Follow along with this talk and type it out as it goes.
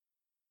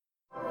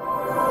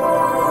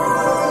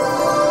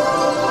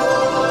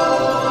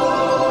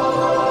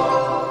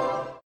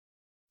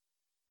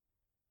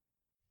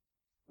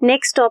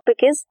Next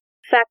topic is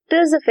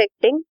factors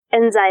affecting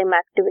enzyme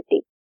activity.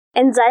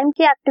 Enzyme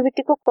की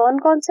activity को कौन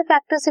कौन से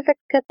फैक्टर्स इफेक्ट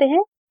करते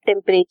हैं?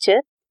 Temperature,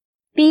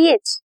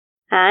 pH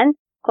and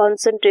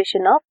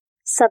concentration of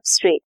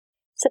substrate.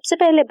 सबसे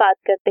पहले बात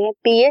करते हैं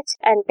पीएच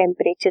एंड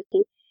टेम्परेचर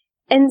की।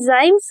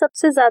 एंजाइम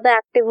सबसे ज्यादा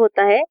एक्टिव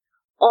होता है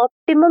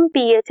optimum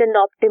pH and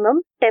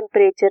optimum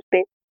temperature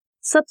पे।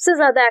 सबसे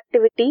ज्यादा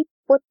एक्टिविटी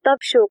वो तब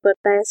शो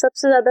करता है,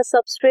 सबसे ज्यादा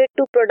substrate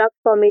to product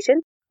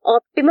formation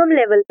optimum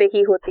level पे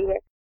ही होती है।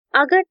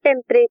 अगर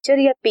टेम्परेचर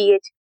या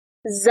पीएच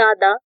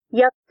ज्यादा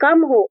या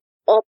कम हो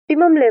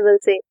ऑप्टिमम लेवल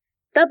से,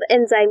 तब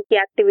एंजाइम की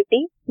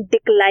एक्टिविटी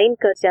डिक्लाइन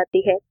कर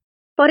जाती है।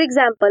 फॉर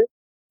एग्जाम्पल,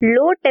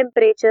 लो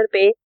टेम्परेचर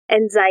पे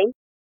एंजाइम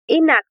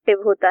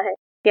इनएक्टिव होता है,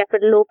 या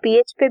फिर लो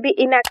पीएच पे भी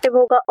इनएक्टिव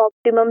होगा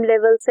ऑप्टिमम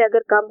लेवल से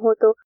अगर कम हो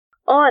तो,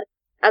 और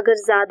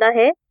अगर ज्यादा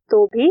है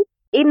तो भी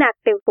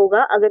इनएक्टिव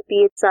होगा अगर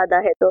पीएच ज्यादा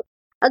है तो।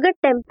 अगर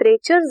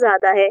टेम्परेचर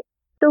ज्यादा है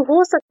तो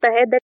हो सकता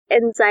है दैट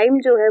एंजाइम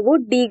जो है वो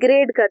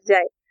डिग्रेड कर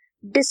जाए,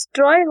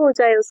 डिस्ट्रॉय हो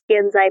जाए उसकी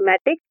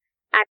एंजाइमेटिक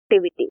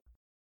एक्टिविटी।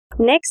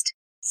 नेक्स्ट,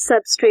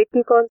 सबस्ट्रेट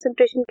की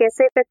कॉन्सेंट्रेशन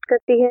कैसे इफेक्ट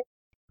करती है?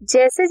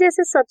 जैसे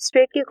जैसे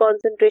सबस्ट्रेट की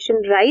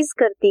कॉन्सेंट्रेशन राइज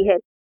करती है,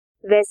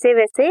 वैसे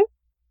वैसे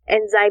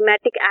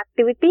एंजाइमेटिक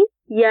एक्टिविटी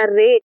या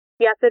रेट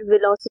या फिर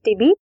वेलोसिटी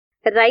भी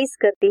राइज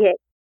करती है।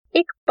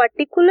 एक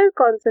पर्टिकुलर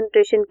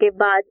कॉन्सेंट्रेशन के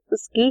बाद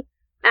उसकी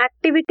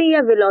एक्टिविटी या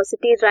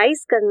वेलोसिटी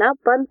राइज करना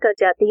बंद कर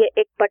जाती है,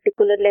 एक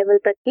पर्टिकुलर लेवल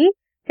तक ही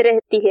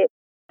रहती है।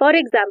 फॉर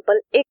एग्जाम्पल,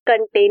 एक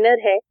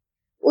कंटेनर है,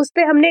 उस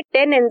पे हमने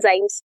 10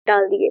 एंजाइम्स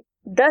डाल दिए,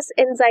 10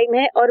 एंजाइम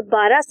है और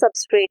 12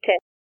 सबस्ट्रेट है,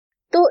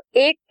 तो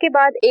एक के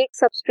बाद एक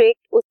सबस्ट्रेट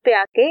उस पे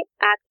आके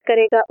एक्ट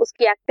करेगा,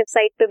 उसकी एक्टिव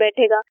साइट पे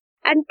बैठेगा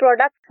एंड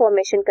प्रोडक्ट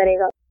फॉर्मेशन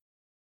करेगा।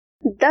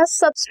 10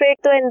 सबस्ट्रेट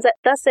तो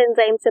 10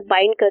 एंजाइम से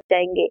बाइंड कर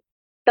जाएंगे,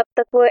 तब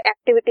तक वो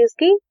एक्टिविटी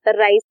उसकी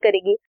राइज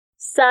करेगी।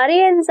 सारे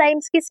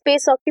एंजाइम्स की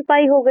स्पेस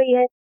ऑक्यूपाई हो गई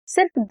है,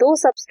 सिर्फ 2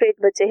 सबस्ट्रेट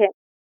बचे हैं,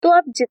 तो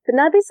अब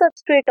जितना भी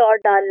सबस्ट्रेट और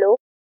डाल लो,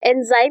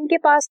 एंजाइम के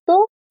पास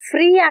तो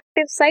फ्री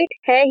एक्टिव साइट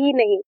है ही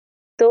नहीं,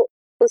 तो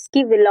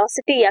उसकी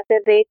वेलोसिटी या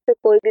फिर रेट पे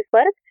कोई भी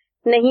फर्क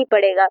नहीं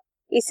पड़ेगा।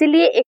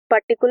 इसीलिए एक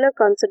पर्टिकुलर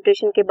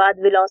कंसंट्रेशन के बाद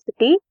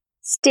वेलोसिटी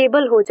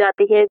स्टेबल हो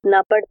जाती है,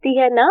 ना बढ़ती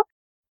है ना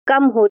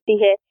कम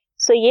होती है।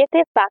 सो ये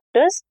थे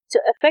फैक्टर्स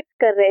जो अफेक्ट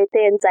कर रहे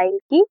थे एंजाइम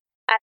की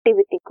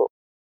एक्टिविटी को।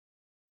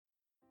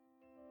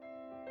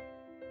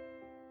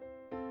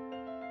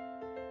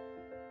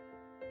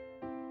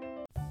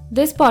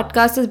 This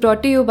podcast is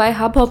brought to you bye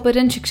hub hopper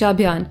and शिक्षा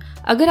अभियान।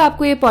 अगर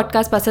आपको ये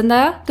पॉडकास्ट पसंद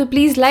आया तो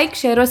प्लीज़ लाइक,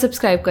 शेयर और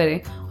सब्सक्राइब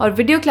करें, और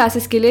वीडियो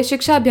क्लासेस के लिए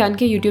शिक्षा अभियान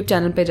के यूट्यूब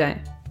चैनल पर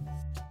जाएं।